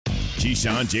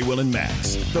Keyshawn, J. Will, and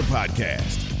Max, the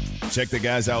podcast. Check the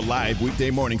guys out live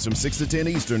weekday mornings from 6 to 10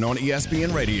 Eastern on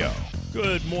ESPN Radio.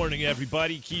 Good morning,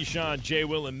 everybody. Keyshawn, J.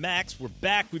 Will, and Max. We're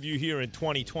back with you here in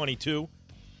 2022.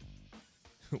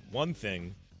 One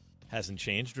thing hasn't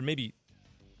changed, or maybe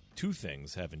two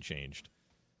things haven't changed.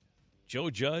 Joe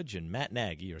Judge and Matt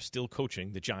Nagy are still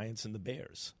coaching the Giants and the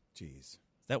Bears. Jeez. Is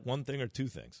that one thing or two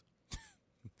things?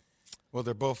 Well,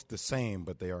 they're both the same,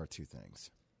 but they are two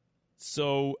things.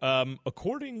 So,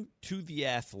 according to The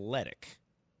Athletic,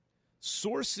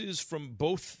 sources from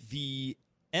both the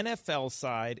NFL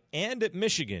side and at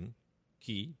Michigan,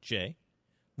 Jay,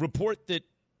 report that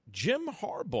Jim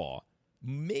Harbaugh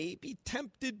may be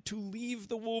tempted to leave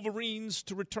the Wolverines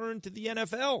to return to the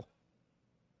NFL.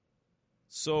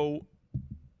 So,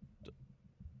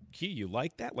 Key, you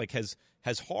like that? Like, has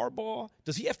Harbaugh,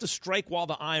 does he have to strike while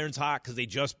the iron's hot because they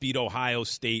just beat Ohio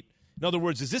State? In other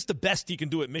words, is this the best he can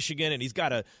do at Michigan and he's got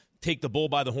to take the bull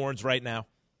by the horns right now?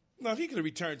 No, he could have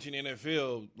returned to the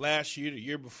NFL last year, the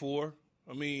year before.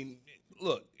 I mean,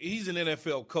 look, he's an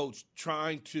NFL coach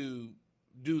trying to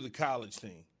do the college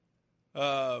thing.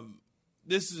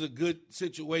 This is a good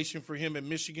situation for him in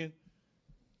Michigan.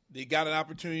 They got an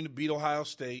opportunity to beat Ohio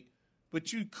State,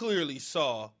 but you clearly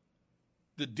saw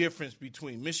the difference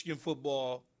between Michigan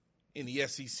football and the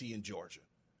SEC in Georgia.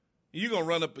 You're going to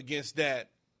run up against that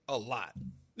a lot.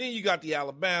 Then you got the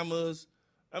Alabamas.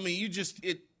 I mean,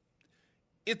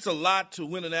 it's a lot to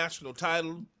win a national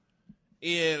title,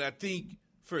 and I think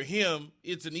for him,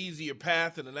 it's an easier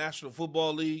path in the National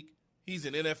Football League. He's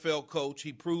an NFL coach.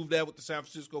 He proved that with the San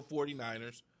Francisco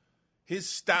 49ers. His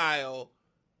style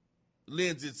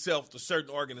lends itself to certain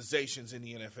organizations in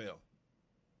the NFL.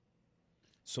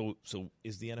 So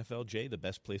is the NFL, Jay, the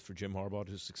best place for Jim Harbaugh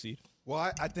to succeed?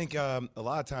 Well, I think a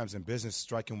lot of times in business,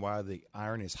 striking while the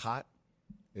iron is hot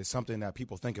is something that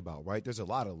people think about, right? There's a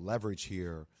lot of leverage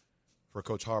here for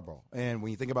Coach Harbaugh. And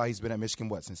when you think about he's been at Michigan,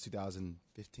 since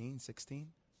 2015, 16?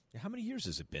 How many years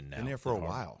has it been now? Been there for a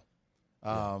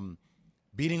while.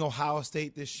 Beating Ohio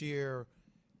State this year,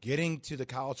 getting to the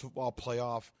college football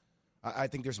playoff, I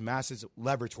think there's massive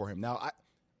leverage for him. Now,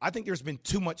 I think there's been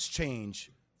too much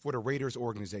change for the Raiders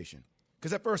organization.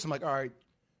 Because at first I'm like, all right,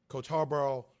 Coach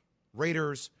Harbaugh,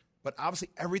 Raiders, but obviously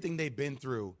everything they've been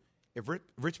through, if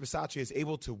Rich Bisaccia is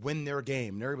able to win their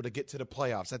game, they're able to get to the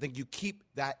playoffs, I think you keep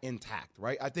that intact,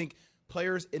 right? I think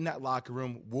players in that locker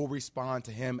room will respond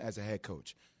to him as a head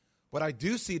coach. But I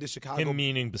do see the Chicago... Him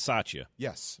meaning Bisaccia.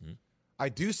 Yes. Mm-hmm. I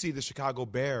do see the Chicago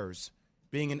Bears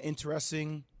being an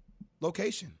interesting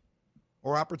location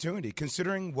or opportunity,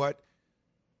 considering what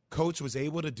Coach was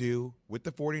able to do with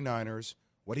the 49ers,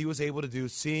 what he was able to do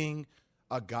seeing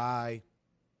a guy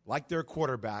like their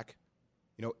quarterback,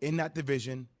 in that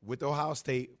division with Ohio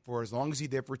State for as long as he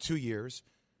did for 2 years.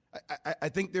 I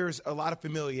think there's a lot of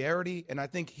familiarity, and I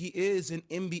think he is an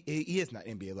NBA. He is not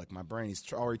NBA. Look, my brain is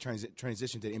already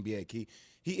transitioned to NBA.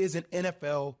 He is an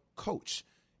NFL coach,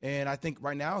 and I think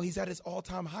right now he's at his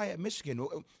all-time high at Michigan.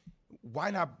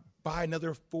 Why not buy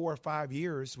another 4 or 5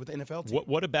 years with the NFL team?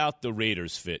 What about the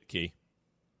Raiders fit, Key?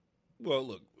 Well,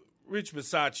 look, Rich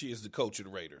Bisaccia is the coach of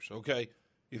the Raiders, okay?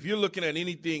 If you're looking at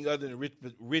anything other than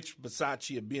Rich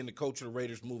Bisaccia being the coach of the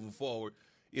Raiders moving forward,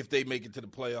 if they make it to the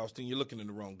playoffs, then you're looking in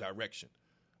the wrong direction.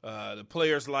 The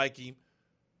players like him.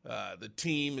 The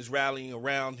team is rallying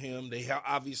around him. They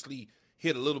obviously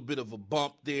hit a little bit of a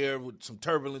bump there with some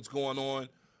turbulence going on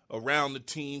around the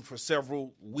team for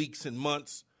several weeks and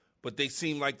months, but they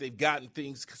seem like they've gotten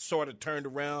things sort of turned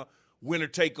around. Winner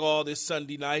take all this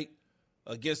Sunday night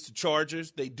against the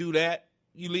Chargers. They do that.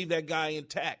 You leave that guy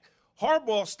intact.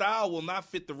 Harbaugh's style will not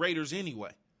fit the Raiders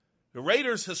anyway. The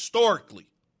Raiders historically,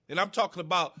 and I'm talking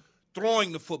about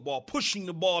throwing the football, pushing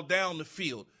the ball down the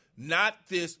field, not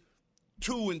this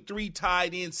 2 and 3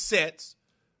 tied in sets,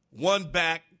 one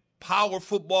back, power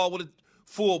football with a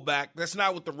fullback. That's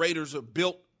not what the Raiders are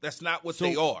built. That's not what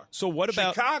they are. So what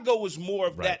about Chicago is more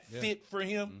of that fit for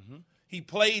him. Mm-hmm. He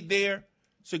played there.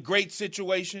 It's a great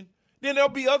situation. Then there'll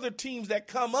be other teams that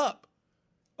come up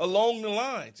along the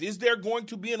lines. Is there going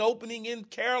to be an opening in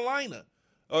Carolina?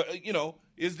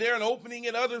 Is there an opening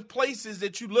in other places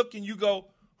that you look and you go,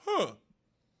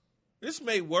 this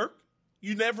may work?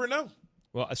 You never know.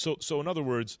 Well, so in other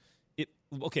words,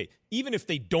 even if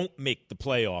they don't make the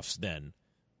playoffs then,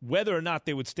 whether or not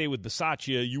they would stay with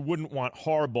Bisaccia, you wouldn't want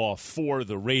Harbaugh for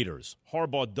the Raiders.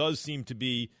 Harbaugh does seem to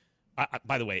be,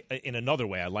 by the way, in another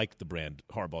way, I like the brand,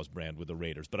 Harbaugh's brand with the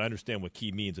Raiders, but I understand what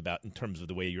Key means about in terms of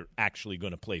the way you're actually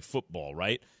going to play football,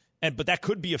 right? But that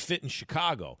could be a fit in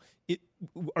Chicago.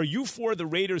 Are you for the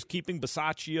Raiders keeping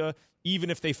Bisaccia even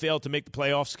if they fail to make the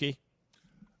playoffs, Key?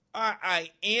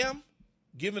 I am,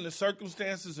 given the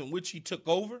circumstances in which he took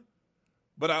over.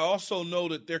 But I also know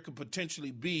that there could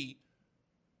potentially be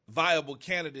viable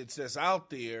candidates that's out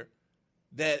there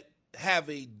that have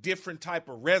a different type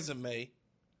of resume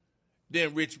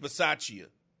than Rich Bisaccia.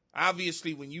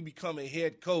 Obviously, when you become a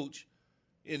head coach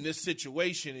in this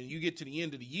situation and you get to the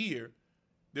end of the year,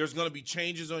 there's going to be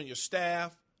changes on your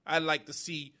staff. I'd like to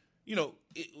see,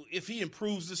 if he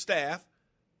improves the staff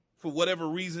for whatever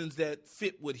reasons that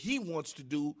fit what he wants to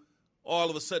do, all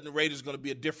of a sudden the Raiders are going to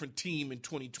be a different team in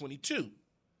 2022.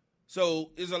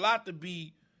 So there's a lot to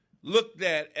be looked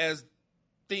at as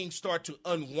things start to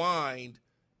unwind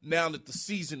now that the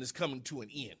season is coming to an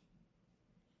end.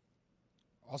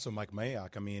 Also, Mike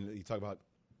Mayock, you talk about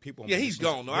people. Yeah, he's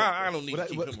gone. No, I don't need to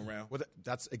keep him around. Well,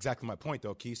 that's exactly my point,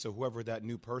 though, Keith. So whoever that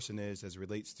new person is as it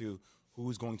relates to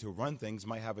who's going to run things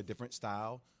might have a different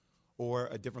style or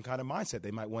a different kind of mindset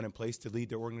they might want in place to lead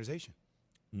their organization.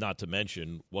 Not to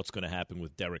mention what's going to happen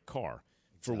with Derek Carr.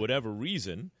 For whatever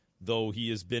reason, though he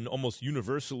has been almost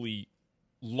universally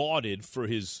lauded for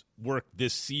his work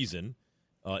this season,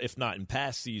 if not in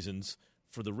past seasons,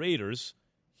 for the Raiders,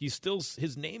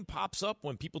 his name pops up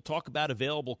when people talk about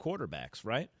available quarterbacks,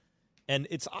 right? And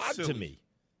it's odd to me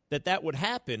that would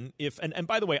happen if – and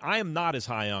by the way, I am not as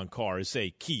high on Carr as,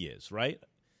 say, Key is, right?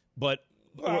 But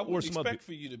I would expect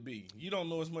for you to be. You don't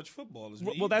know as much football as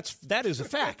me. Well, that is a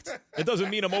fact. It doesn't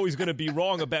mean I'm always going to be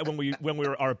wrong about when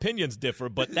our opinions differ,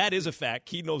 but that is a fact.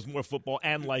 Key knows more football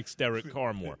and likes Derek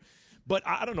Carr more. But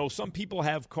I don't know. Some people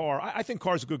have Carr. I think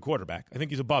Carr's a good quarterback. I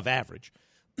think he's above average.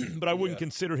 But I wouldn't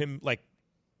consider him, like,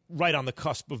 right on the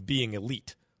cusp of being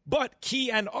elite. But Key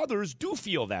and others do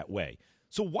feel that way.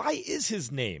 So why is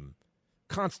his name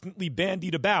constantly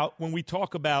bandied about when we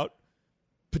talk about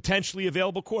potentially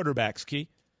available quarterbacks, Key?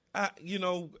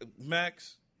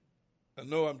 Max, I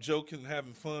know I'm joking and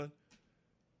having fun.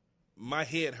 My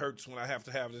head hurts when I have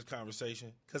to have this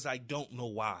conversation because I don't know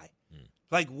why.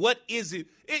 Like, what is it?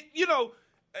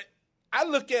 I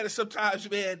look at it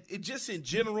sometimes, man, it just in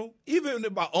general, even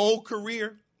in my own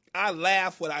career, I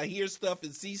laugh when I hear stuff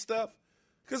and see stuff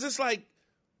because it's like,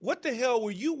 what the hell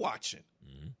were you watching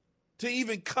to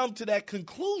even come to that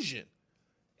conclusion?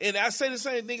 And I say the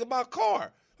same thing about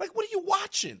Carr. Like, what are you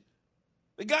watching?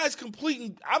 The guy's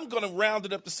completing, I'm going to round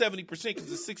it up to 70%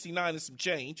 because it's 69 and some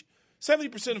change.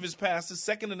 70% of his passes,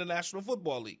 second in the National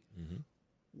Football League.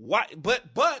 Why?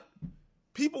 But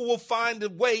people will find a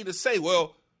way to say,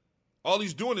 well, all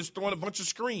he's doing is throwing a bunch of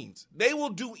screens. They will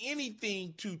do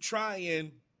anything to try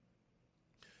and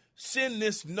send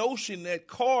this notion that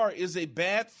Carr is a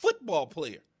bad football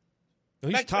player.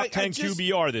 Well, he's top 10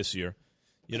 QBR this year.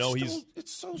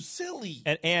 It's so silly.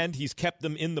 And he's kept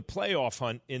them in the playoff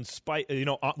hunt in spite,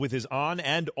 with his on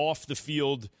and off the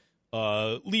field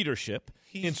leadership,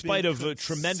 in spite of a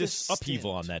tremendous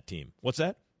upheaval on that team. What's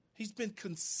that? He's been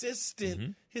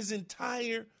consistent his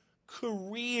entire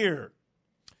career.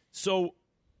 So,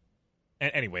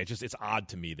 anyway, it's odd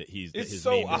to me that his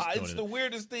so name is odd. It's the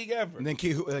weirdest thing ever. And then,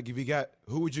 Key, who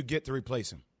would you get to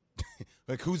replace him?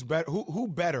 Like, who's better? Who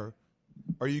better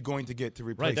are you going to get to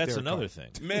replace? Right, that's Derek another Carr?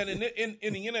 thing. Man, in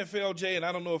the NFL, Jay, and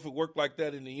I don't know if it worked like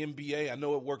that in the NBA. I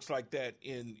know it works like that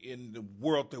in the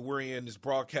world that we're in, this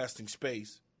broadcasting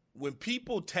space. When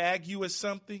people tag you as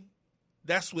something,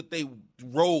 that's what they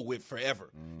roll with forever.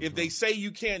 If they say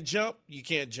you can't jump, you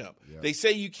can't jump. Yep. They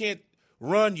say you can't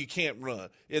run, you can't run.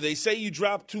 If they say you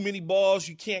drop too many balls,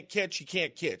 you can't catch, you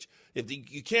can't catch. If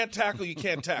you can't tackle, you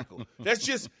can't tackle. That's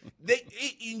just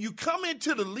you come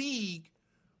into the league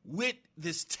with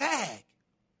this tag,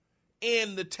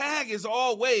 and the tag is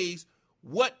always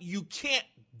what you can't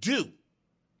do.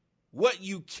 What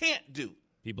you can't do.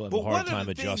 People have a hard time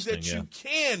adjusting. But what are the things that you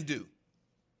can do?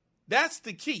 That's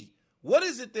the key. What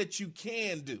is it that you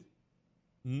can do?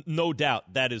 No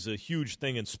doubt that is a huge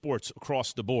thing in sports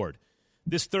across the board.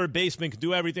 This third baseman can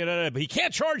do everything, but he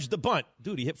can't charge the bunt.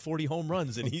 Dude, he hit 40 home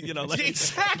runs, and he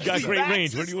exactly. got great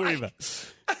range. What are you worried about?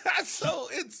 So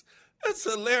it's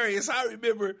hilarious. I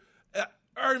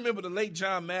remember the late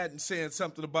John Madden saying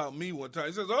something about me one time.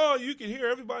 He says, "Oh, you can hear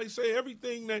everybody say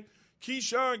everything that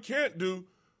Keyshawn can't do,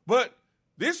 but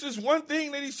this is one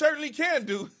thing that he certainly can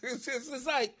do." It's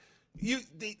like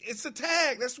it's a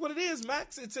tag. That's what it is,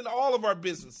 Max. It's in all of our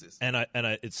businesses. And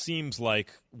it seems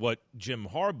like what Jim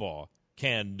Harbaugh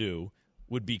can do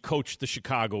would be coach the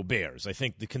Chicago Bears. I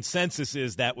think the consensus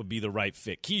is that would be the right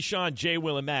fit. Keyshawn, J.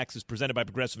 Will, and Max is presented by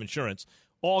Progressive Insurance.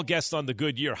 All guests on the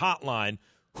Goodyear Hotline.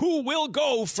 Who will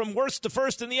go from worst to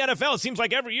first in the NFL? It seems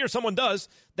like every year someone does.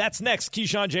 That's next.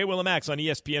 Keyshawn, J. Will, and Max on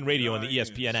ESPN Radio and the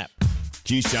ESPN app.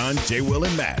 Keyshawn, J. Will,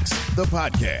 and Max, the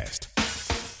podcast.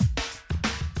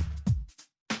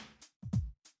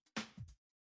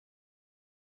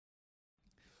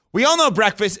 We all know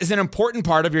breakfast is an important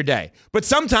part of your day, but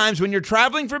sometimes when you're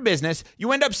traveling for business,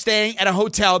 you end up staying at a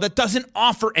hotel that doesn't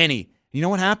offer any. You know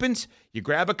what happens? You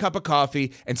grab a cup of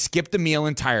coffee and skip the meal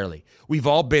entirely. We've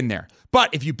all been there.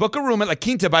 But if you book a room at La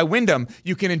Quinta by Wyndham,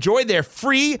 you can enjoy their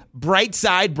free Bright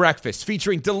Side breakfast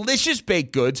featuring delicious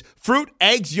baked goods, fruit,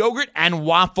 eggs, yogurt, and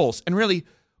waffles. And really,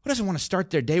 who doesn't want to start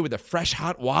their day with a fresh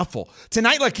hot waffle?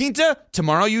 Tonight, La Quinta,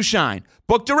 tomorrow you shine.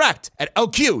 Book direct at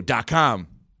lq.com.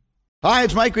 Hi,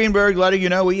 it's Mike Greenberg letting you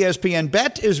know ESPN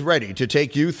Bet is ready to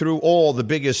take you through all the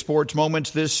biggest sports moments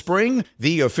this spring.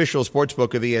 The official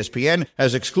sportsbook of ESPN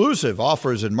has exclusive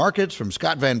offers and markets from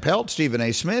Scott Van Pelt, Stephen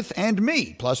A. Smith, and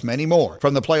me, plus many more.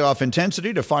 From the playoff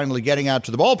intensity to finally getting out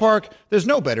to the ballpark, there's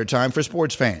no better time for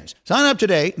sports fans. Sign up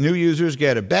today. New users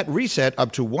get a bet reset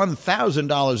up to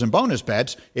 $1,000 in bonus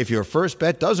bets if your first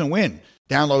bet doesn't win.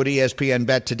 Download ESPN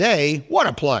Bet today. What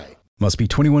a play. Must be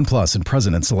 21 plus and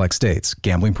present in select states.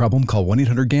 Gambling problem? Call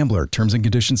 1-800-GAMBLER. Terms and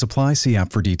conditions apply. See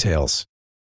app for details.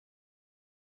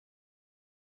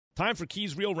 Time for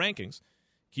Key's Real Rankings.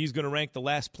 Key's going to rank the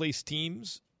last place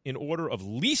teams in order of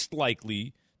least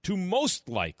likely to most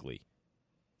likely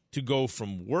to go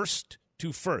from worst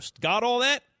to first. Got all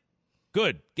that?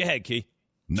 Good. Go ahead, Key.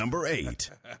 Number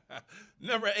 8.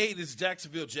 Number 8 is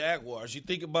Jacksonville Jaguars. You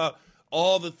think about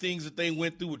all the things that they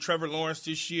went through with Trevor Lawrence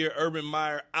this year, Urban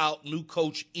Meyer out, new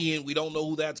coach in. We don't know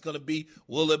who that's going to be.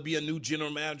 Will there be a new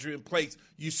general manager in place?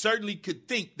 You certainly could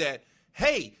think that,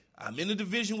 hey, I'm in a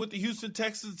division with the Houston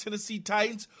Texans, Tennessee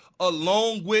Titans,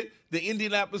 along with the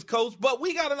Indianapolis Colts, but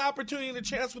we got an opportunity and a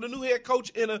chance with a new head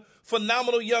coach and a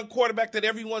phenomenal young quarterback that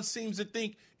everyone seems to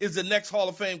think is the next Hall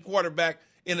of Fame quarterback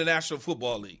in the National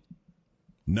Football League.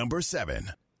 Number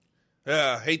 7.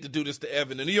 Hate to do this to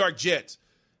Evan. The New York Jets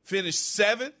finished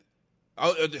 7th,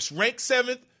 ranked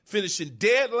 7th, finishing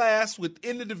dead last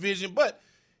within the division. But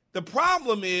the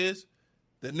problem is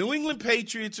the New England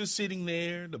Patriots are sitting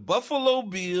there, the Buffalo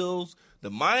Bills, the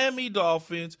Miami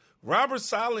Dolphins, Robert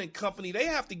Saleh and company. They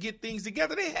have to get things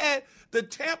together. They had the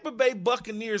Tampa Bay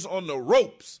Buccaneers on the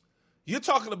ropes. You're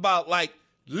talking about like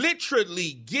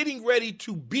literally getting ready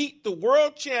to beat the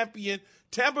world champion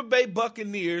Tampa Bay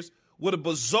Buccaneers with a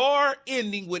bizarre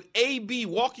ending with AB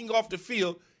walking off the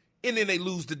field, and then they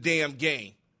lose the damn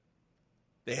game.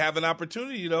 They have an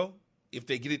opportunity, though, if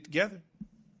they get it together.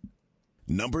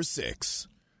 Number 6.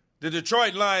 The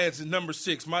Detroit Lions is number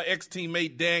 6. My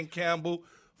ex-teammate Dan Campbell,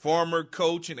 former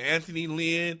coach, and Anthony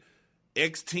Lynn,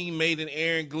 ex-teammate and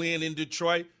Aaron Glenn in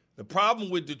Detroit. The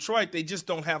problem with Detroit, they just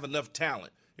don't have enough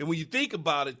talent. And when you think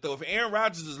about it, though, if Aaron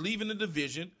Rodgers is leaving the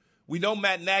division, we know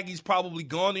Matt Nagy's probably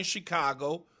gone in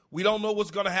Chicago. We don't know what's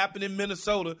going to happen in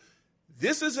Minnesota.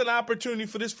 This is an opportunity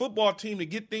for this football team to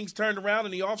get things turned around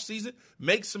in the offseason,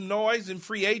 make some noise in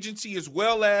free agency as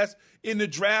well as in the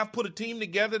draft, put a team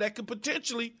together that could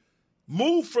potentially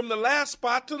move from the last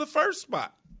spot to the first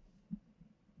spot.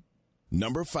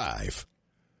 Number 5.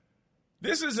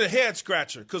 This is a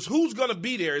head-scratcher because who's going to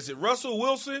be there? Is it Russell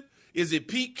Wilson? Is it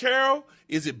Pete Carroll?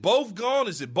 Is it both gone?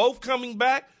 Is it both coming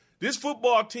back? This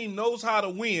football team knows how to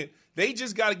win. They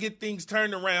just got to get things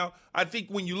turned around. I think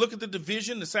when you look at the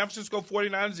division, the San Francisco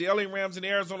 49ers, the LA Rams, and the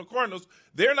Arizona Cardinals,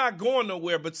 they're not going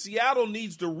nowhere, but Seattle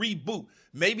needs to reboot.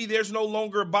 Maybe there's no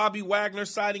longer a Bobby Wagner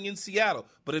sighting in Seattle,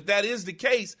 but if that is the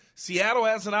case, Seattle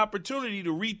has an opportunity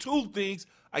to retool things.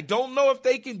 I don't know if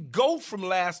they can go from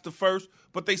last to first,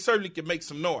 but they certainly can make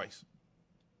some noise.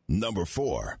 Number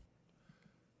 4.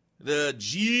 The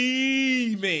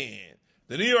G-Man,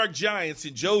 the New York Giants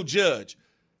and Joe Judge,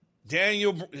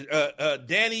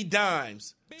 Danny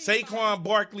Dimes, Saquon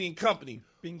Barkley and company.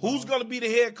 Who's going to be the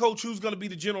head coach? Who's going to be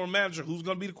the general manager? Who's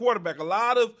going to be the quarterback? A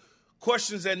lot of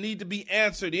questions that need to be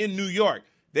answered in New York.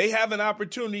 They have an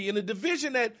opportunity in a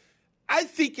division that I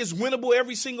think is winnable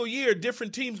every single year.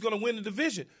 Different teams going to win the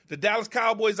division. The Dallas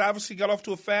Cowboys obviously got off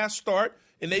to a fast start,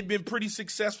 and they've been pretty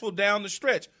successful down the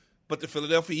stretch. But the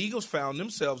Philadelphia Eagles found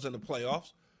themselves in the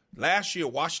playoffs. Last year,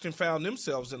 Washington found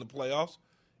themselves in the playoffs.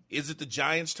 Is it the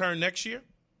Giants' turn next year?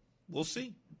 We'll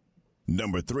see.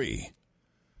 Number 3.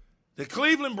 The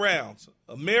Cleveland Browns,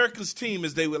 America's team,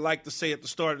 as they would like to say at the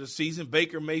start of the season.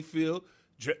 Baker Mayfield,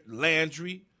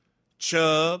 Landry,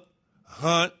 Chubb,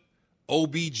 Hunt,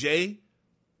 OBJ.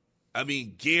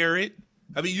 Garrett.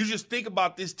 You just think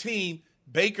about this team.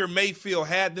 Baker Mayfield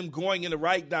had them going in the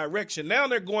right direction. Now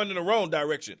they're going in the wrong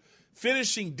direction.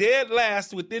 Finishing dead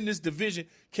last within this division.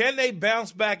 Can they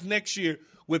bounce back next year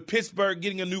with Pittsburgh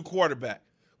getting a new quarterback?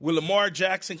 With Lamar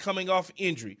Jackson coming off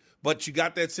injury. But you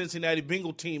got that Cincinnati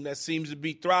Bengal team that seems to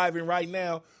be thriving right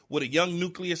now with a young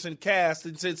nucleus and cast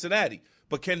in Cincinnati.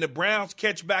 But can the Browns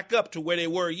catch back up to where they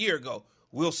were a year ago?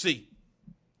 We'll see.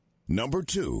 Number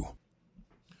 2.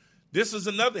 This is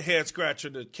another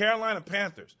head-scratcher. The Carolina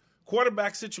Panthers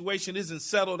quarterback situation isn't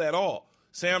settled at all.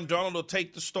 Sam Darnold will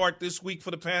take the start this week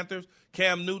for the Panthers.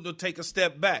 Cam Newton will take a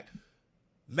step back.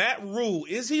 Matt Rule,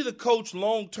 is he the coach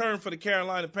long-term for the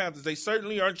Carolina Panthers? They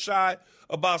certainly aren't shy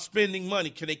about spending money.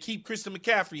 Can they keep Christian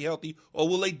McCaffrey healthy, or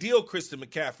will they deal Christian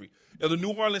McCaffrey? Are the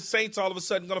New Orleans Saints all of a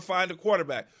sudden going to find a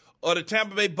quarterback? Or the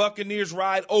Tampa Bay Buccaneers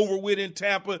ride over with in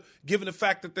Tampa, given the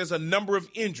fact that there's a number of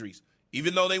injuries?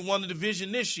 Even though they won the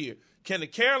division this year, can the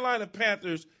Carolina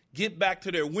Panthers get back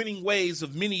to their winning ways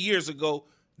of many years ago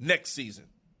next season?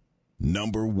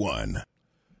 Number 1.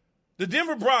 The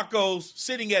Denver Broncos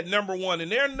sitting at number 1,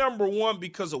 and they're number 1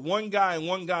 because of one guy and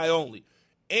one guy only,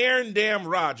 Aaron damn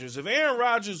Rodgers. If Aaron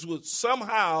Rodgers would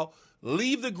somehow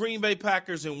leave the Green Bay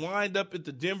Packers and wind up at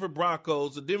the Denver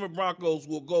Broncos, the Denver Broncos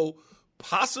will go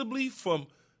possibly from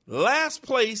last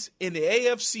place in the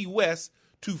AFC West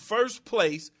to first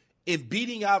place in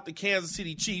beating out the Kansas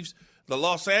City Chiefs, the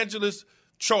Los Angeles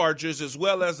Chargers, as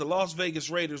well as the Las Vegas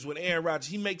Raiders with Aaron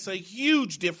Rodgers. He makes a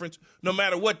huge difference no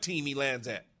matter what team he lands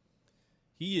at.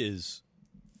 He is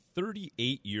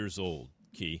 38 years old,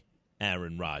 Key,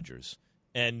 Aaron Rodgers,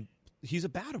 and he's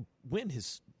about to win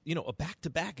his, a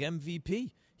back-to-back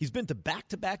MVP. He's been to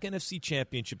back-to-back NFC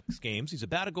Championship games. He's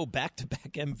about to go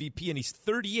back-to-back MVP, and he's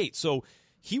 38. So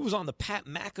he was on the Pat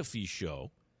McAfee show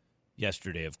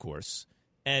yesterday, of course,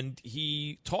 and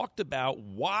he talked about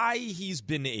why he's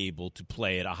been able to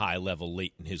play at a high level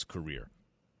late in his career.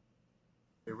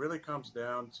 It really comes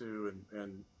down to,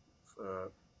 and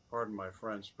pardon my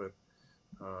French, but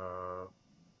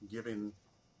giving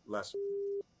less.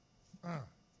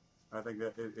 I think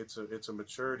that it's a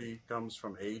maturity, comes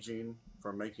from aging,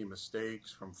 from making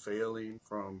mistakes, from failing,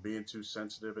 from being too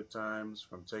sensitive at times,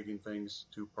 from taking things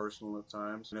too personal at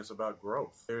times, and it's about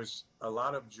growth. There's a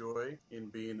lot of joy in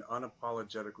being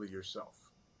unapologetically yourself,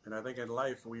 and I think in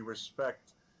life we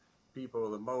respect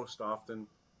people the most often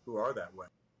who are that way.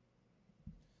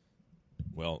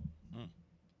 Well,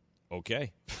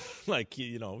 okay.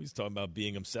 He's talking about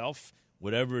being himself,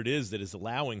 whatever it is that is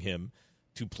allowing him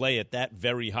to play at that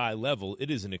very high level.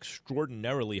 It is an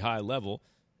extraordinarily high level,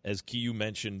 as Kiyu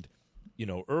mentioned,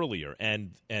 earlier.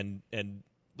 And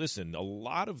listen, a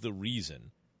lot of the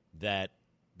reason that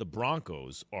the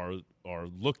Broncos are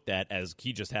looked at as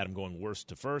he just had him going worst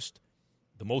to first,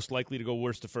 the most likely to go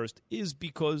worst to first, is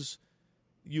because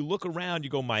you look around, you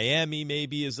go Miami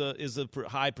maybe is a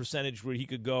high percentage where he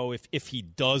could go if he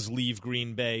does leave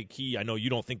Green Bay. Key, I know you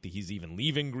don't think that he's even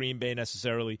leaving Green Bay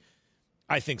necessarily.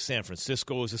 I think San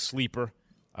Francisco is a sleeper.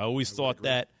 I always thought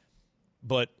that.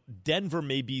 But Denver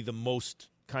may be the most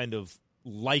kind of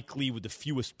likely, with the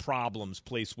fewest problems,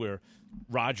 place where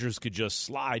Rodgers could just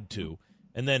slide to.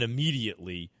 And then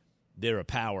immediately they're a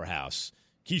powerhouse.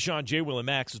 Keyshawn, J. Will, and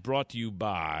Max is brought to you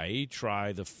by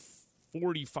try the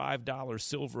 $45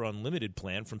 Silver Unlimited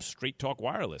plan from Straight Talk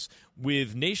Wireless.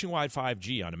 With nationwide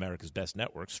 5G on America's best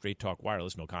network, Straight Talk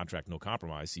Wireless, no contract, no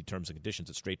compromise. See terms and conditions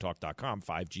at straighttalk.com.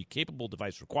 5G capable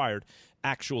device required.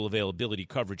 Actual availability,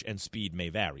 coverage, and speed may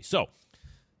vary. So,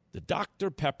 the Dr.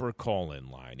 Pepper call-in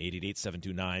line,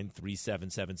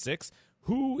 888-729-3776.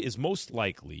 Who is most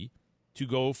likely to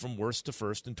go from worst to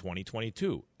first in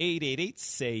 2022?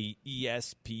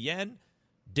 888-SAY-ESPN.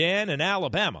 Dan in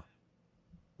Alabama.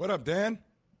 What up, Dan?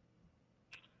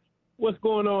 What's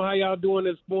going on? How y'all doing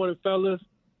this morning, fellas?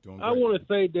 I want to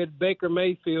say that Baker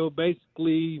Mayfield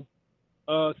basically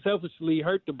selfishly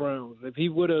hurt the Browns. If he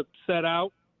would have sat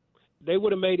out, they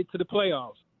would have made it to the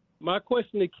playoffs. My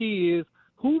question to Key is,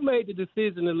 who made the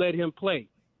decision to let him play?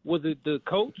 Was it the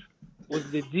coach? Was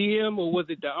it the GM? Or was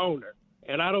it the owner?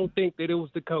 And I don't think that it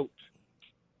was the coach.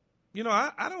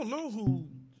 I don't know who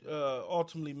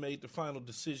ultimately made the final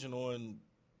decision on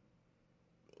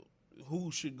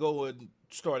who should go and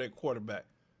start at quarterback.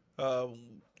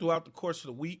 Throughout the course of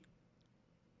the week,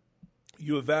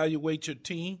 you evaluate your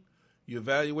team, you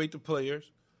evaluate the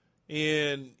players,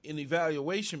 and in the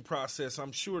evaluation process,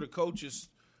 I'm sure the coaches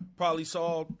probably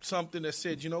saw something that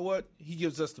said, you know what, he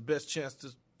gives us the best chance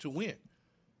to win.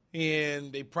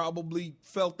 And they probably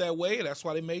felt that way, and that's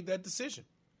why they made that decision.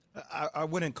 I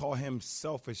wouldn't call him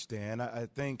selfish, Dan. I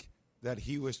think that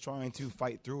he was trying to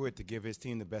fight through it to give his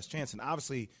team the best chance. And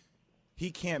obviously, he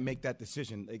can't make that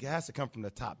decision. It has to come from the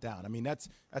top down. I mean, that's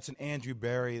an Andrew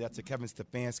Berry, that's a Kevin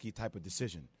Stefanski type of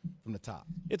decision from the top.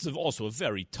 It's also a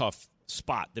very tough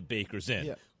spot that Baker's in.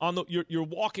 Yeah. You're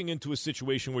walking into a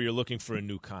situation where you're looking for a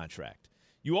new contract.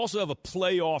 You also have a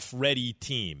playoff-ready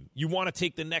team. You want to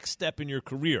take the next step in your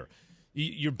career.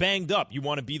 You're banged up. You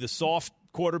want to be the soft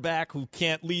quarterback who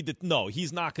can't lead the – no,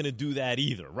 he's not going to do that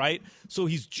either, right? So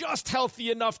he's just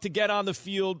healthy enough to get on the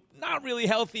field, not really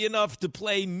healthy enough to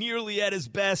play nearly at his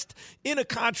best in a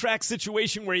contract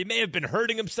situation where he may have been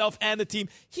hurting himself and the team.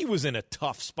 He was in a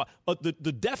tough spot. The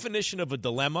definition of a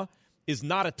dilemma is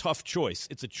not a tough choice.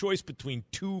 It's a choice between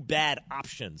two bad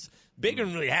options. Baker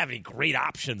didn't really have any great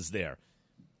options there.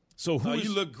 So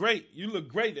you look great. You look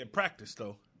great at practice,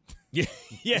 though.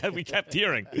 Yeah, we kept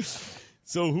hearing.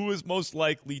 So who is most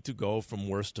likely to go from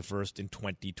worst to first in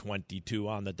 2022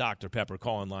 on the Dr. Pepper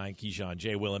call-in line? Keyshawn,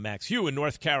 J. Will, and Max. Hugh in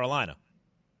North Carolina.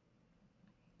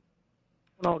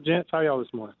 Hello, gents. How y'all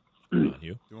this morning?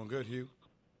 Hugh. Doing good, Hugh.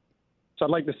 So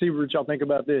I'd like to see what y'all think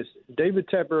about this. David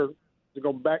Tepper to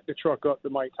go back the truck up to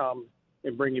Mike Tomlin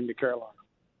and bring him to Carolina.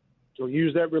 So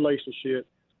use that relationship,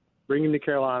 bring him to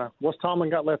Carolina. What's Tomlin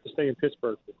got left to stay in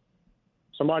Pittsburgh for?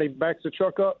 Somebody backs the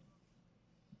truck up.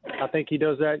 I think he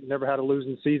does that. Never had a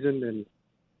losing season, and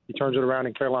he turns it around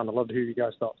in Carolina. I'd love to hear you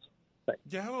guys' thoughts. Thanks.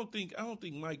 Yeah, I don't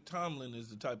think Mike Tomlin is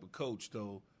the type of coach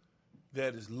though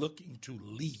that is looking to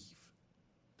leave.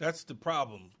 That's the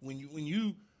problem. When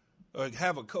you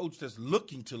have a coach that's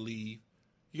looking to leave,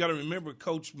 you got to remember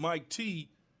Coach Mike T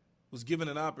was given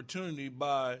an opportunity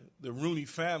by the Rooney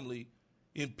family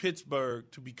in Pittsburgh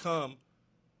to become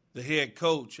the head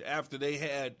coach after they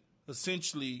had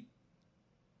essentially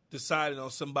decided on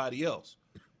somebody else.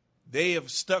 They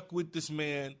have stuck with this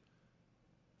man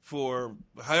for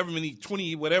however many,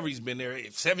 20, whatever he's been there,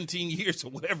 17 years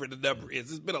or whatever the number is.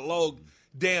 It's been a long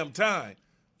damn time.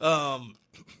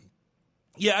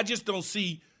 Yeah, I just don't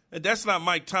see – that's not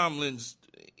Mike Tomlin's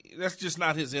 – that's just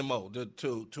not his MO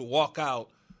to walk out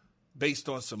based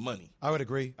on some money. I would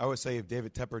agree. I would say if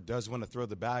David Tepper does want to throw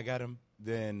the bag at him,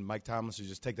 then Mike Tomlin should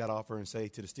just take that offer and say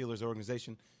to the Steelers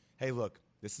organization, hey, look,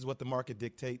 this is what the market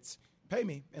dictates. Pay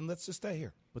me, and let's just stay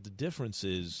here. But the difference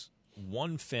is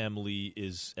one family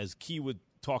is, as Key would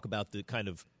talk about, the kind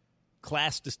of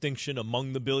class distinction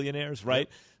among the billionaires, right?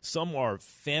 Yep. Some are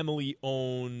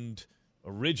family-owned,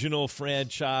 original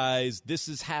franchise. This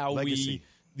is how legacy.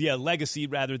 Legacy,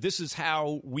 rather. This is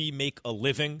how we make a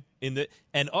living.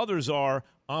 And others are,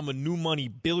 I'm a new money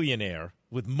billionaire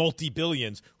with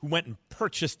multi-billions who went and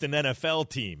purchased an NFL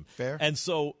team. Fair. And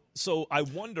so I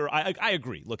wonder, I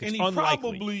agree. Look, it's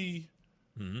unlikely.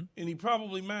 And he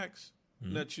probably, Max,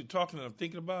 that you're talking and I'm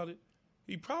thinking about it,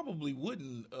 he probably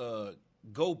wouldn't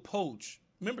go poach.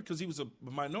 Remember, because he was a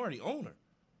minority owner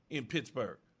in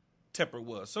Pittsburgh. Tepper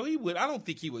was. So he would. I don't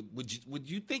think he would. Would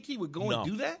you think he would go and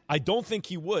do that? I don't think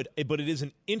he would, but it is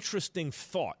an interesting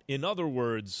thought. In other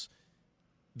words,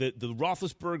 the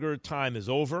Roethlisberger time is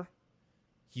over.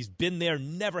 He's been there,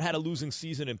 never had a losing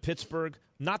season in Pittsburgh.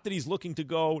 Not that he's looking to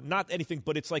go, not anything,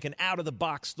 but it's like an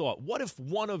out-of-the-box thought. What if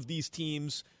one of these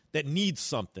teams that needs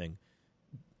something,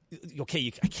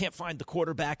 okay, I can't find the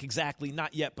quarterback exactly,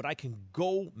 not yet, but I can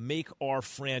go make our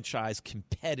franchise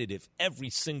competitive every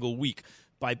single week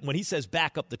by, when he says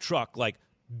back up the truck, like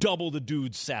double the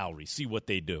dude's salary, see what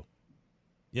they do.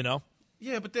 You know?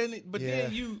 Yeah, but then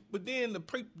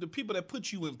the people that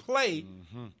put you in play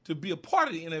to be a part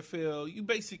of the NFL, you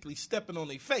basically stepping on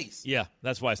their face. Yeah,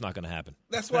 that's why it's not going to happen.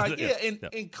 That's why.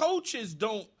 And coaches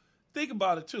don't think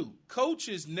about it too.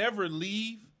 Coaches never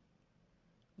leave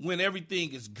when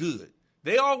everything is good.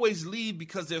 They always leave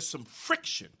because there's some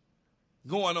friction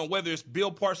going on. Whether it's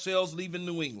Bill Parcells leaving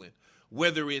New England,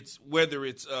 whether it's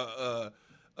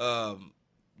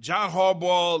John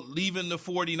Harbaugh leaving the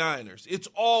 49ers. It's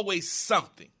always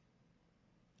something.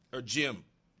 Or John.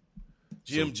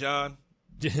 Jason.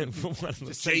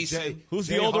 Who's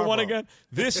Jay the older Harbaugh. one again?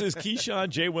 This is Keyshawn,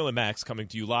 J. Will, and Max coming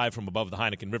to you live from above the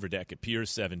Heineken River Deck at Pier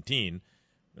 17.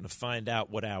 We're going to find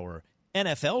out what our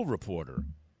NFL reporter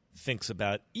thinks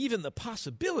about even the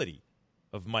possibility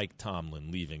of Mike Tomlin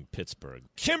leaving Pittsburgh.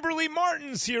 Kimberly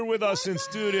Martin's here with us in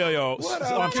studio. What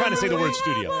So up, I'm trying to say the word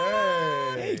Kimberly? studio.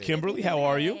 Hey, Kimberly, how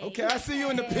are you? Okay, I see you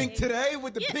in the pink today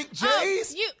with the pink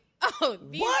J's.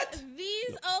 What?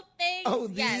 These old things. Oh,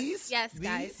 these? Yes,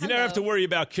 guys. You never have to worry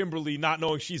about Kimberly not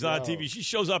knowing she's on TV. She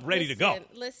shows up ready to go.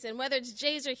 Listen, whether it's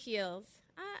J's or heels,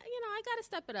 I got to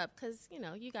step it up because,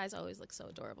 you guys always look so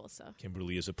adorable. So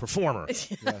Kimberly is a performer.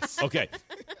 Yes. Okay.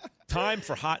 Time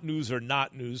for hot news or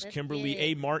not news. Kimberly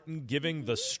A. Martin giving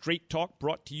the Straight Talk,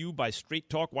 brought to you by Straight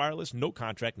Talk Wireless. No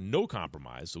contract, no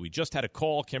compromise. So we just had a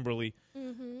call, Kimberly,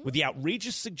 with the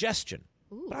outrageous suggestion.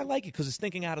 Ooh. But I like it because it's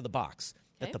thinking out of the box.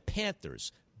 That the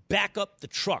Panthers back up the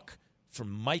truck for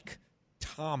Mike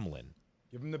Tomlin.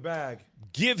 Give him the bag.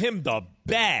 Give him the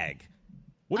bag.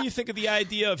 What do you think of the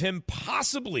idea of him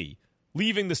possibly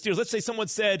leaving the Steelers? Let's say someone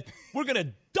said, we're going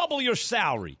to double your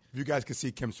salary. If you guys can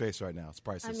see Kim's face right now, it's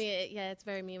priceless. I mean, yeah, it's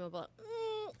very memeable.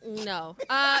 No. Do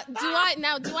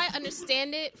I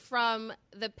understand it from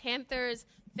the Panthers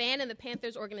fan and the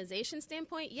Panthers organization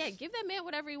standpoint? Yeah, give that man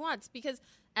whatever he wants because,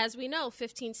 as we know,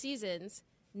 15 seasons,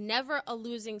 never a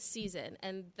losing season.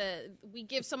 And we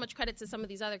give so much credit to some of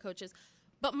these other coaches.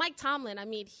 But Mike Tomlin, I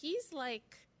mean, he's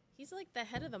like the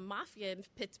head of the mafia in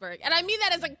Pittsburgh. And I mean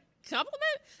that as a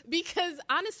compliment because,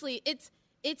 honestly,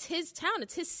 it's his town.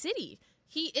 It's his city.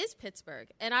 He is Pittsburgh.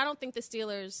 And I don't think the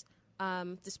Steelers,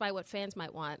 despite what fans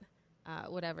might want,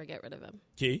 would ever get rid of him.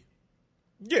 Key?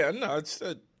 Yeah, no,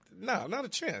 not a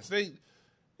chance.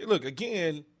 Look,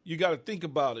 again, you got to think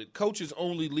about it. Coaches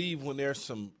only leave when there's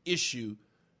some issue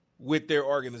with their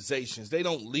organizations. They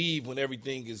don't leave when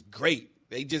everything is great.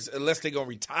 They just, unless they're going to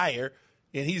retire,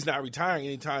 and he's not retiring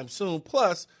anytime soon.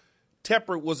 Plus,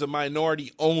 Tepper was a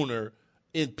minority owner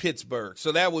in Pittsburgh.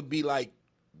 So that would be like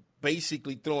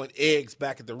basically throwing eggs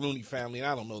back at the Rooney family, and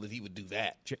I don't know that he would do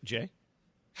that. Jay?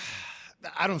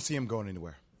 I don't see him going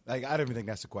anywhere. Like, I don't even think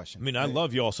that's the question. I mean, I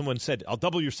love y'all. Someone said, I'll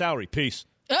double your salary. Peace.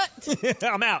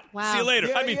 I'm out. Wow. See you later.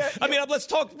 Yeah, I mean, let's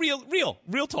talk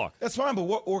real talk. That's fine, but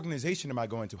what organization am I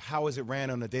going to? How is it ran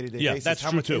on a day-to-day basis? That's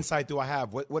How true much too. insight do I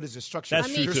have? What is the structure?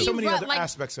 That's true, There's too. so many other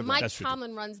aspects of it. Mike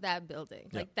Tomlin runs that building.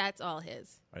 Yeah. Like, that's all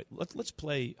his. All right, let's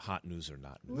play hot news or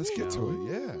not news. Let's get to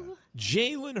it, yeah.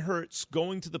 Jalen Hurts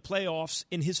going to the playoffs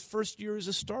in his first year as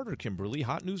a starter, Kimberly.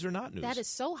 Hot news or not news? That is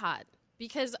so hot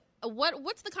because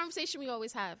what's the conversation we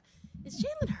always have? Is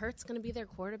Jalen Hurts going to be their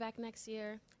quarterback next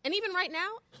year? And even right now,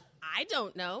 I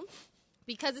don't know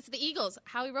because it's the Eagles.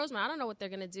 Howie Roseman, I don't know what they're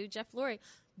going to do. Jeff Lurie.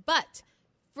 But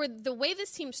for the way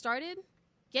this team started,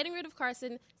 getting rid of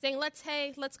Carson, saying, let's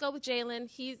go with Jalen.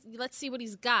 Let's see what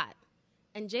he's got.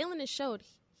 And Jalen has showed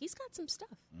he's got some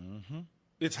stuff. Mm-hmm.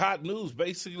 It's hot news,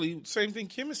 basically. Same thing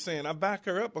Kim is saying. I back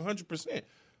her up 100%.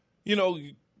 You know,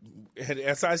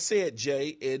 as I said,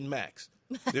 Jay and Max,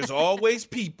 there's always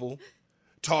people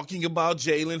talking about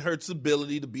Jalen Hurts'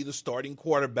 ability to be the starting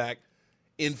quarterback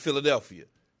in Philadelphia.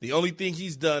 The only thing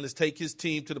he's done is take his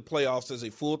team to the playoffs as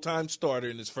a full-time starter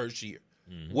in his first year.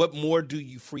 Mm-hmm. What more do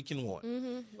you freaking want?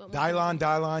 Mm-hmm.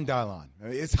 Dylon.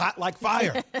 It's hot like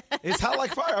fire. It's hot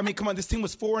like fire. I mean, come on. This team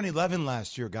was 4-11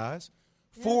 last year, guys.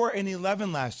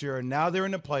 4-11 last year, and now they're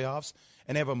in the playoffs,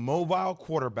 and they have a mobile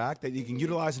quarterback that you can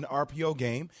utilize in the RPO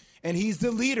game, and he's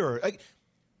the leader. Like,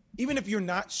 even if you're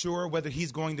not sure whether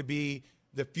he's going to be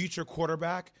the future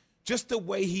quarterback, just the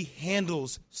way he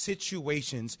handles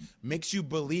situations makes you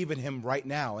believe in him right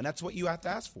now, and that's what you have to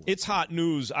ask for. It's hot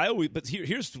news. But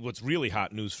here's what's really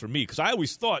hot news for me, because I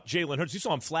always thought Jalen Hurts, you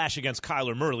saw him flash against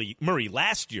Kyler Murray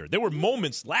last year. There were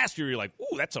moments last year you're like,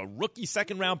 ooh, that's a rookie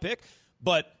second-round pick.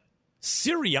 But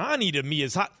Sirianni to me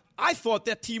is hot. I thought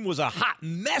that team was a hot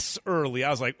mess early.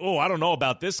 I was like, oh, I don't know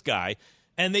about this guy.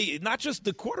 And they, not just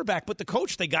the quarterback, but the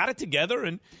coach, they got it together,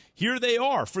 and here they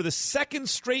are. For the second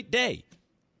straight day,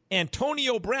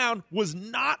 Antonio Brown was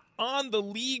not on the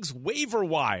league's waiver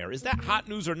wire. Is that hot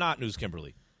news or not news,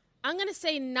 Kimberly? I'm going to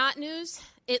say not news.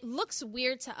 It looks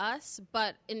weird to us,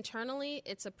 but internally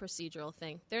it's a procedural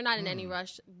thing. They're not in any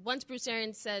rush. Once Bruce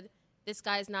Arians said, this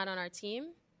guy's not on our team,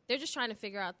 they're just trying to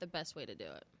figure out the best way to do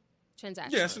it.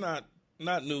 Transactional. Yeah, it's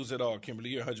not news at all,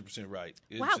 Kimberly. You're 100% right.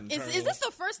 Wow. Is this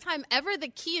the first time ever the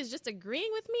key is just agreeing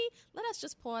with me? Let us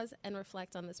just pause and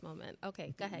reflect on this moment.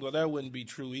 Okay, go ahead. Well, that wouldn't be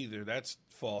true either. That's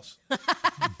false.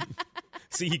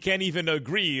 See, he can't even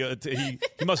agree.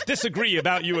 He must disagree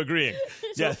about you agreeing.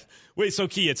 Yeah. Wait, so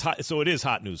Key, it's hot. So it is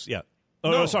hot news. Yeah.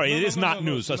 Oh, no, sorry. It is not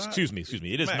news. Excuse me.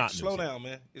 It is Max, not news. Slow down,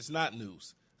 man. It's not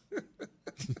news.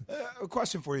 A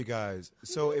question for you guys.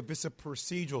 So if it's a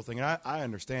procedural thing, and I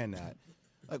understand that,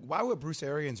 like, why would Bruce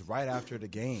Arians right after the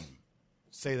game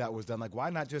say that was done? Like, why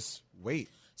not just wait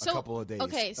a couple of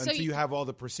days until you have all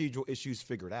the procedural issues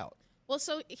figured out? Well,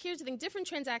 so here's the thing. Different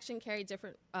transactions carry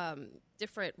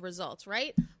different results,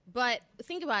 right? But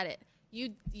think about it.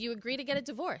 You agree to get a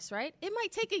divorce, right? It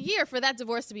might take a year for that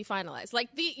divorce to be finalized. Like,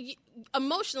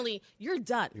 emotionally, you're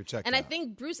done. You're checked and out. I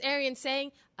think Bruce Arians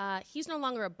saying he's no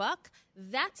longer a buck,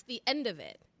 that's the end of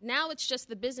it. Now it's just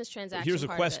the business transaction. Here's a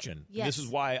part question. Of it. Yes. This is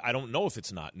why I don't know if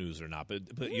it's not news or not,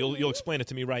 but you'll explain it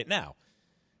to me right now.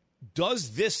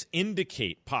 Does this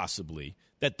indicate possibly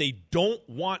that they don't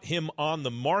want him on the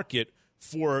market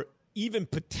for even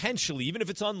potentially, even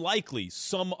if it's unlikely,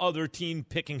 some other team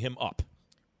picking him up?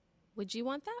 Would you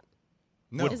want that?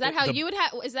 No. Is that how you would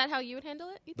Is that how you would handle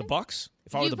it? You The think? Bucks?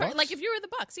 If I were the Bucks? Like if you were the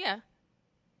Bucks, yeah.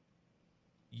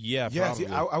 Yeah, Yes,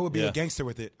 probably. I would be a gangster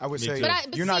with it. I would say, too.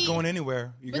 But you're not going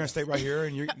anywhere. You're going to stay right here.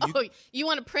 And you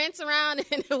want to prance around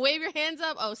and wave your hands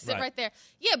up? Oh, sit Right. right there.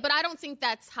 Yeah, but I don't think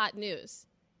that's hot news.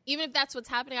 Even if that's what's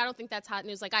happening, I don't think that's hot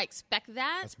news. Like, I expect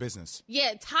that. That's business.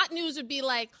 Yeah, hot news would be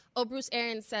like, oh, Bruce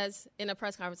Arians says in a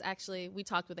press conference, actually, we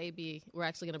talked with AB. We're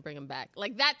actually going to bring him back.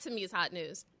 Like, that to me is hot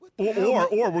news. Or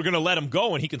we're going to let him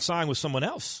go and he can sign with someone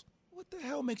else. What the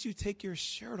hell makes you take your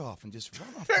shirt off and just run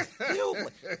off the field?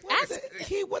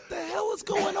 What the hell is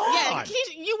going on? Yeah,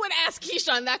 you would ask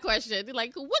Keyshawn that question.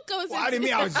 Like, what goes into I didn't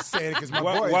mean I was just saying it because my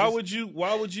boy.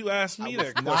 Why would you ask me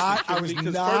that question? I was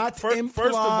not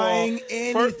implying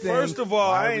anything. First of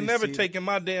all, I ain't never taken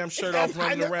my damn shirt off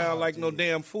running around like no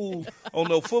damn fool on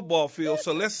no football field.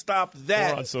 So let's stop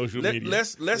that. Or on social media.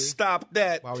 Let's stop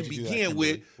that to you do begin that,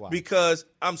 with, because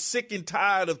I'm sick and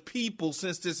tired of people,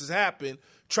 since this has happened,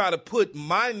 try to put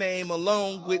my name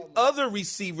along with other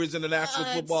receivers in the National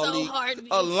Football League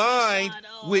aligned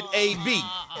with AB,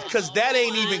 because that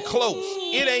ain't even close.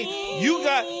 It ain't. You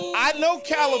got. I know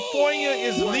California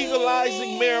is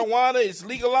legalizing marijuana. It's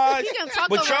legalized,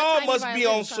 but y'all must be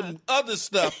on some other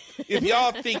stuff if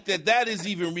y'all think that is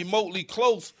even remotely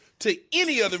close to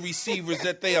any other receivers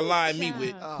that they align me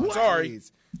with. Sorry.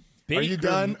 Are you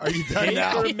done? Are you done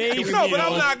now? No, but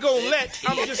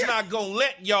I'm just not gonna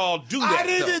let y'all do that. I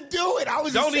didn't do it. I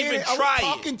was don't just even try try it.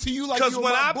 Talking to you like because you were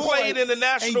when my I boy, played in the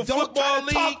National Football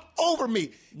League, talk over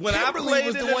me. When Kimberly I played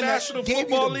was in the the one National that gave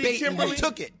Football me the League, bait and Kimberly, you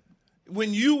took it.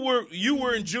 When you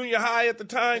were in junior high at the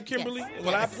time, Kimberly,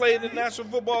 when I played in the National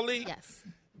Football League,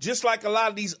 just like a lot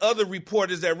of these other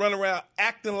reporters that run around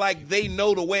acting like they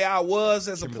know the way I was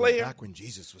as a player. Back when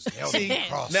Jesus was nailed on the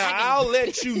cross. Now I'll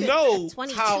let you know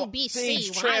how BC, things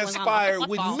transpired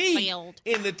with me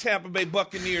in the Tampa Bay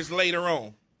Buccaneers later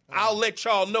on. I'll let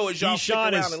y'all know as y'all stick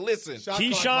around and listen.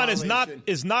 Keyshawn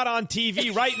is not on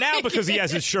TV right now because he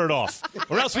has his shirt off,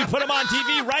 or else we put him on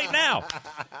TV right now.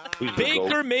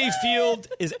 Baker Mayfield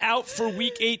is out for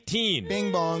Week 18.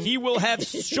 Bing bong. He will have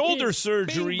shoulder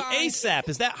surgery ASAP.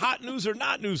 Is that hot news or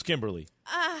not news, Kimberly?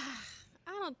 I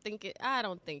don't think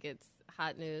it's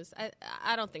hot news.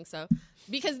 I don't think so,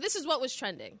 because this is what was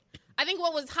trending. I think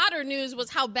what was hotter news was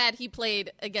how bad he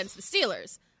played against the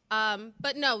Steelers.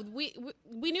 But no,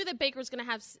 we knew that Baker was going to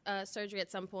have surgery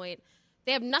at some point.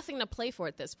 They have nothing to play for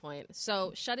at this point,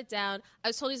 so shut it down. I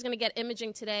was told he's going to get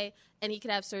imaging today, and he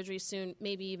could have surgery soon,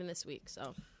 maybe even this week.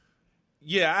 So,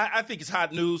 yeah, I think it's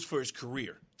hot news for his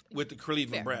career with the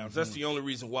Cleveland Browns. That's the only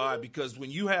reason why, because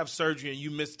when you have surgery and you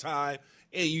miss time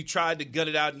and you tried to gut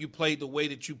it out and you played the way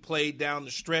that you played down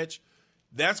the stretch,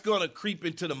 that's going to creep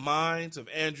into the minds of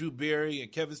Andrew Berry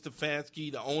and Kevin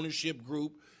Stefanski, the ownership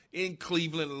group in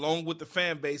Cleveland, along with the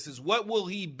fan bases. What will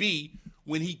he be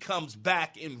when he comes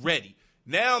back and ready?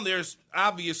 Now there's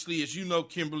obviously, as you know,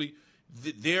 Kimberly,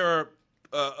 there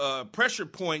are pressure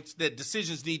points that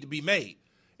decisions need to be made.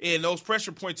 And those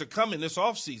pressure points are coming this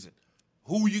offseason.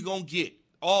 Who are you going to get?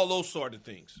 All those sort of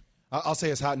things. I'll say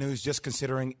it's hot news just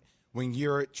considering when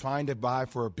you're trying to buy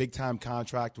for a big-time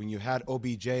contract, when you had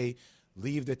OBJ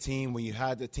leave the team, when you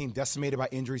had the team decimated by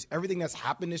injuries, everything that's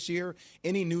happened this year,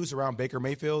 any news around Baker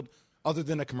Mayfield other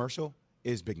than a commercial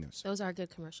is big news. Those are good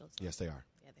commercials. Yes, they are.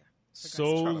 Yeah, they are.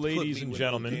 So, ladies and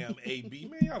gentlemen. Damn AB.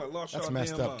 Man, y'all have lost That's y'all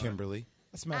messed damn up, mind. Kimberly.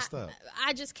 That's messed up.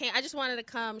 I just can't. I just wanted to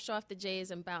come, show off the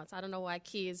Jays, and bounce. I don't know why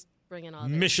Key is bringing all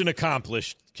this. Mission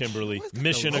accomplished, Kimberly.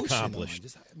 Mission accomplished.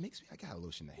 It makes me, I got to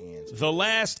lotion the hands. The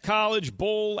last college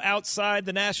bowl outside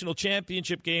the national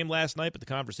championship game last night, but the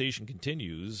conversation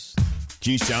continues.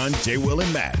 Keyshawn, J. Will,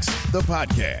 and Max, the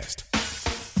podcast.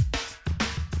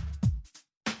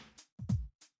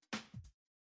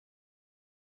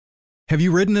 Have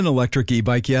you ridden an electric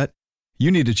e-bike yet?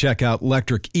 You need to check out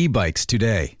Electric E-Bikes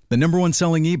today, the #1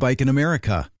 selling e-bike in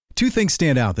America. Two things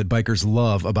stand out that bikers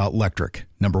love about Electric.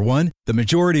 Number one, the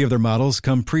majority of their models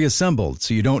come pre-assembled,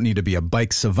 so you don't need to be a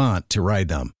bike savant to ride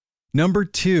them. Number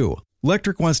two,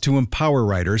 Electric wants to empower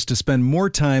riders to spend more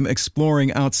time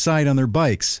exploring outside on their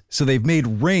bikes, so they've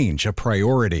made range a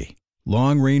priority.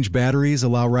 Long-range batteries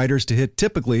allow riders to hit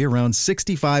typically around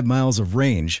 65 miles of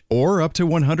range, or up to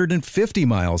 150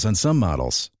 miles on some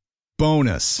models.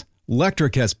 Bonus,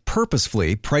 Electric has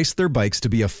purposefully priced their bikes to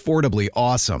be affordably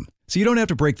awesome, so you don't have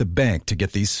to break the bank to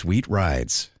get these sweet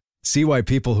rides. See why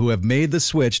people who have made the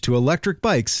switch to electric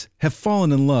bikes have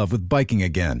fallen in love with biking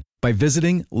again by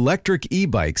visiting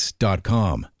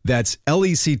lectricebikes.com. That's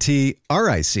LECTRIC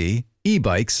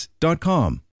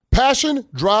ebikes.com. Passion,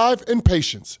 drive, and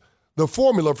patience. The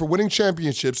formula for winning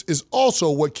championships is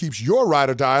also what keeps your ride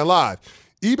or die alive.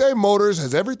 eBay Motors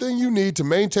has everything you need to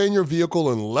maintain your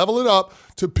vehicle and level it up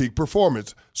to peak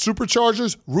performance.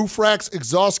 Superchargers, roof racks,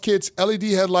 exhaust kits, LED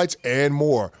headlights, and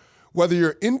more. Whether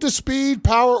you're into speed,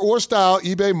 power, or style,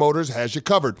 eBay Motors has you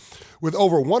covered. With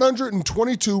over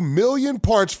 122 million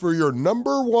parts for your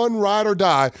number one ride or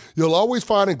die, you'll always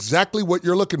find exactly what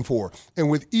you're looking for. And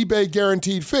with eBay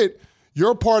Guaranteed Fit,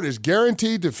 your part is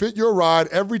guaranteed to fit your ride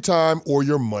every time or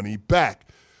your money back.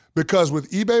 Because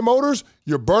with eBay Motors,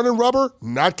 you're burning rubber,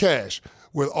 not cash.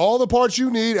 With all the parts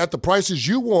you need at the prices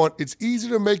you want, it's easy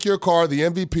to make your car the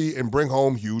MVP and bring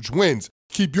home huge wins.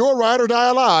 Keep your ride or die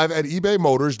alive at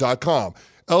ebaymotors.com.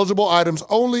 Eligible items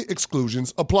only.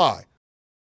 Exclusions apply.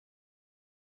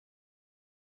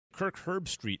 Kirk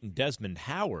Herbstreit and Desmond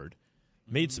Howard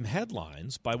made some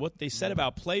headlines by what they said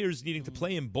about players needing to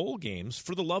play in bowl games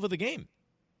for the love of the game.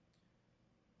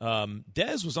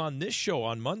 Dez was on this show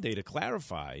on Monday to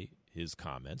clarify his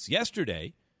comments.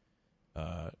 Yesterday,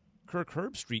 Kirk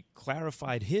Herbstreit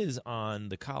clarified his on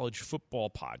the College Football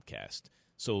Podcast.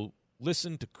 So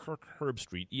listen to Kirk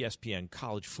Herbstreit, ESPN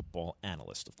college football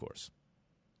analyst, of course.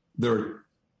 There are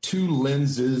two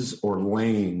lenses or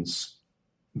lanes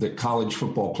that college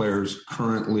football players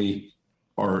currently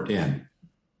are in.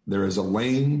 There is a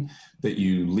lane that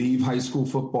you leave high school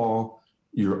football,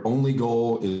 your only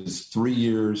goal is 3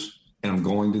 years, and I'm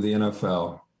going to the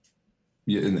NFL.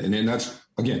 And that's,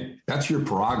 again, that's your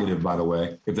prerogative, by the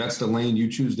way. If that's the lane you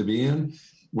choose to be in,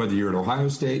 whether you're at Ohio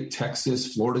State,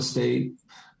 Texas, Florida State,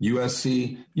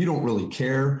 USC, you don't really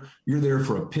care. You're there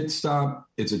for a pit stop.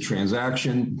 It's a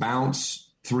transaction,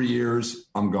 bounce, 3 years,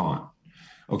 I'm gone.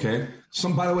 Okay.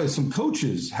 By the way, some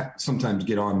coaches sometimes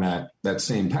get on that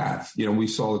same path. You know, we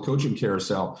saw the coaching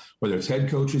carousel, whether it's head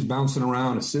coaches bouncing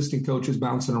around, assistant coaches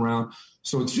bouncing around.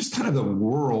 So it's just kind of the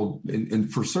world.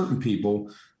 And for certain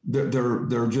people,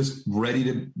 they're just ready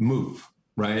to move.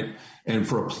 Right. And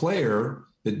for a player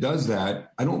that does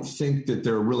that, I don't think that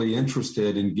they're really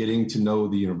interested in getting to know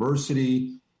the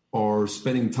university or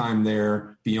spending time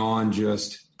there beyond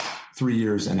just 3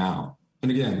 years and out.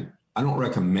 And again, I don't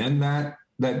recommend that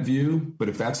view, but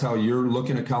if that's how you're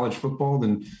looking at college football,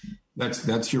 then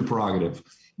that's your prerogative.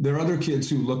 There are other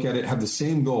kids who look at it, have the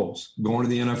same goals, going to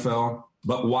the NFL,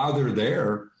 but while they're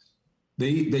there,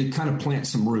 they kind of plant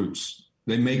some roots.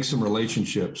 They make some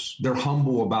relationships. They're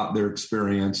humble about their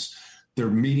experience. They're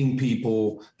meeting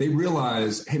people. They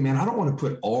realize, hey man, I don't want to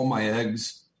put all my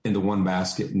eggs into one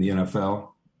basket in the NFL.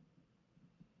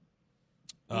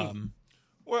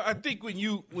 Well, I think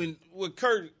when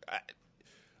Kurt,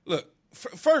 look,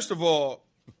 first of all,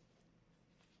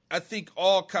 I think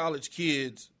all college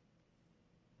kids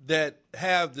that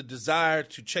have the desire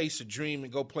to chase a dream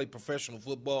and go play professional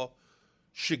football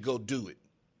should go do it.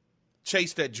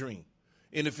 Chase that dream.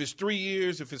 And if it's 3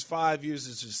 years, if it's 5 years,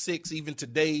 if it's 6, even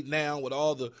today now with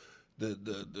all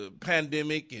the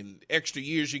pandemic and extra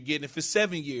years you're getting, if it's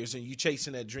 7 years and you're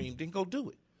chasing that dream, then go do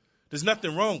it. There's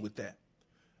nothing wrong with that.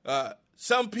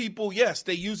 Some people, yes,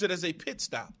 they use it as a pit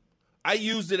stop. I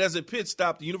used it as a pit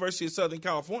stop at the University of Southern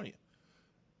California.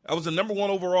 I was the number 1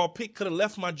 overall pick, could have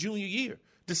left my junior year.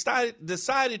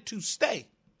 Decided to stay.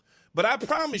 But I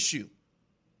promise you,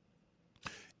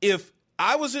 if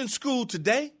I was in school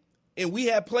today and we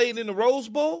had played in the Rose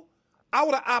Bowl, I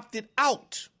would have opted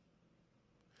out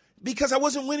because I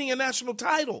wasn't winning a national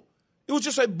title. It was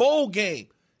just a bowl game.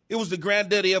 It was the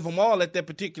granddaddy of them all at that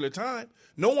particular time.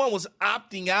 No one was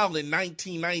opting out in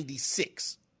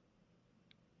 1996.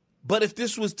 But if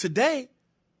this was today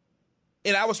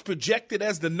and I was projected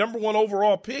as the number 1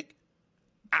 overall pick,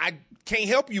 I can't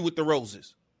help you with the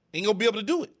roses. Ain't going to be able to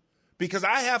do it because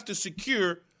I have to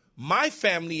secure my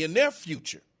family and their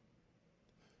future.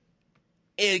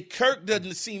 And Kirk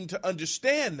doesn't seem to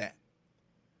understand that.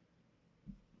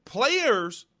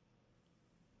 Players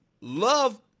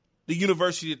love the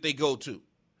university that they go to.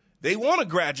 They want to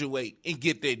graduate and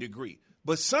get their degree.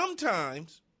 But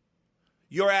sometimes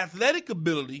your athletic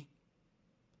ability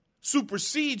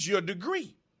supersedes your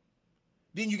degree.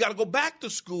 Then you got to go back to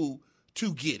school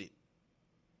to get it.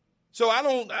 So I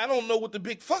don't know what the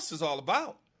big fuss is all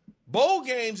about. Bowl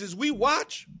games, as we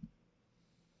watch,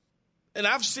 and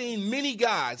I've seen many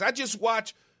guys. I just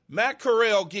watched Matt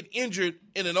Corral get injured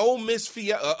in an Ole Miss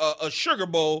a Sugar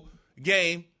Bowl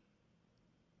game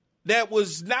that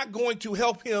was not going to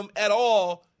help him at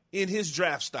all in his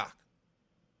draft stock.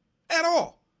 At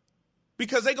all.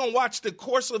 Because they're going to watch the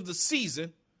course of the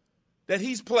season that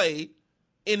he's played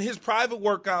in his private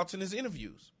workouts and his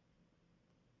interviews.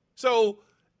 So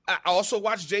I also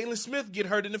watched Jalen Smith get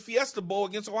hurt in the Fiesta Bowl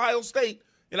against Ohio State,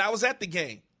 and I was at the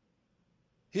game.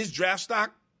 His draft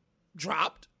stock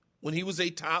dropped when he was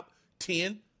a top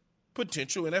 10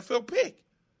 potential NFL pick.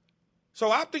 So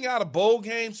opting out of bowl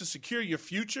games to secure your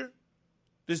future,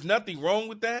 there's nothing wrong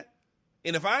with that.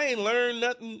 And if I ain't learned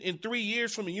nothing in 3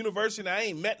 years from a university and I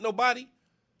ain't met nobody,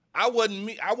 I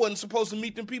wasn't supposed to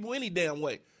meet them people any damn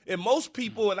way. And most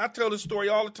people, and I tell this story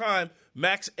all the time,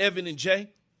 Max, Evan, and Jay,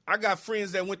 I got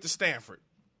friends that went to Stanford.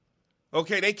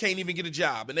 Okay, they can't even get a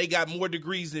job, and they got more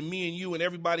degrees than me and you and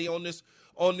everybody on this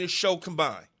show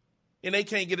combined. And they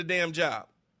can't get a damn job.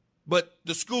 But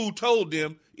the school told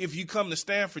them, if you come to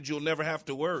Stanford, you'll never have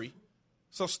to worry.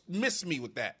 So miss me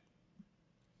with that.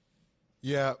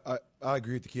 Yeah, I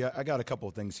agree with the key. I got a couple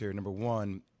of things here. Number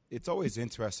one, it's always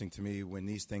interesting to me when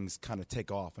these things kind of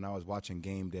take off. And I was watching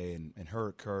Game Day and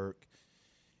heard Kirk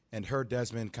and heard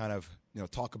Desmond kind of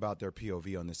talk about their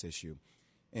POV on this issue.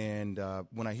 And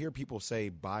when I hear people say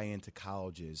buy into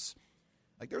colleges,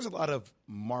 like there's a lot of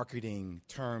marketing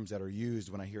terms that are used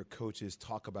when I hear coaches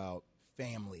talk about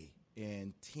family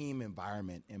and team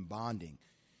environment and bonding.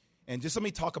 And just let me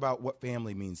talk about what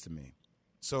family means to me.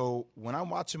 So when I'm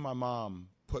watching my mom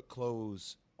put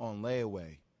clothes on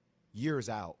layaway years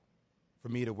out for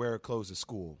me to wear clothes to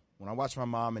school, when I watch my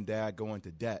mom and dad go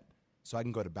into debt so I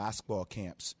can go to basketball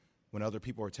camps when other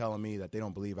people are telling me that they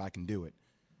don't believe I can do it,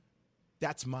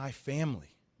 that's my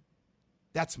family.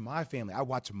 That's my family. I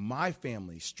watch my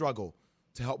family struggle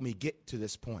to help me get to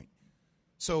this point.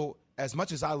 So as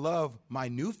much as I love my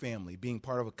new family being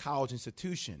part of a college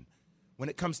institution, when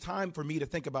it comes time for me to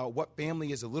think about what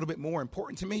family is a little bit more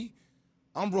important to me,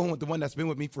 I'm rolling with the one that's been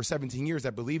with me for 17 years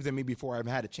that believed in me before I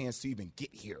even had a chance to even get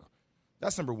here.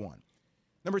 That's number one.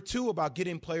 Number two, about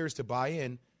getting players to buy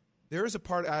in, there is a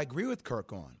part I agree with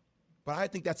Kirk on, but I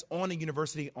think that's on the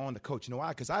university, on the coach. You know why?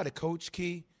 Because I had a coach,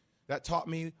 Key, that taught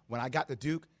me when I got to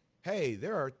Duke, hey,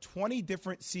 there are 20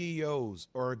 different CEOs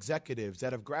or executives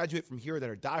that have graduated from here that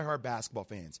are diehard basketball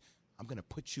fans. I'm going to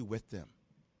put you with them.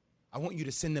 I want you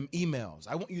to send them emails.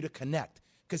 I want you to connect.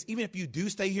 Because even if you do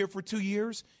stay here for 2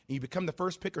 years and you become the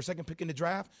first pick or second pick in the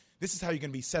draft, this is how you're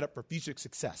going to be set up for future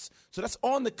success. So that's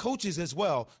on the coaches as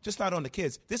well, just not on the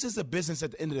kids. This is a business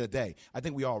at the end of the day. I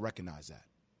think we all recognize that.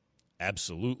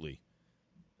 Absolutely.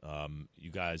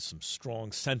 You guys, some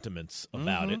strong sentiments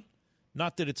about it.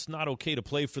 Not that it's not okay to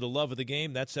play for the love of the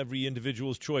game. That's every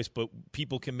individual's choice, but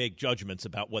people can make judgments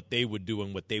about what they would do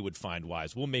and what they would find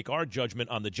wise. We'll make our judgment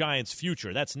on the Giants'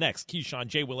 future. That's next. Keyshawn,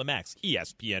 J. Will, and Max,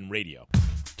 ESPN Radio.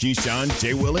 Keyshawn,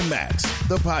 J. Will, and Max,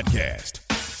 the podcast.